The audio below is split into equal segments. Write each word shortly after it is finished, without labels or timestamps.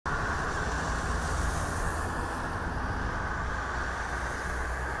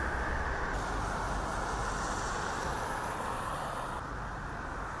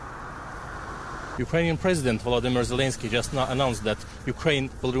Ukrainian President Volodymyr Zelensky just now announced that Ukraine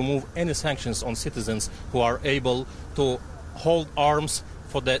will remove any sanctions on citizens who are able to hold arms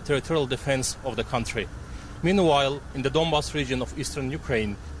for the territorial defense of the country. Meanwhile, in the Donbas region of eastern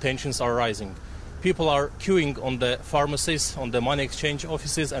Ukraine, tensions are rising. People are queuing on the pharmacies, on the money exchange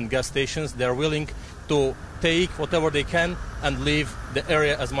offices and gas stations. They are willing to take whatever they can and leave the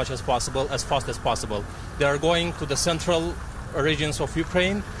area as much as possible, as fast as possible. They are going to the central regions of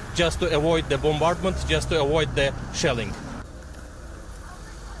Ukraine just to avoid the bombardment, just to avoid the shelling.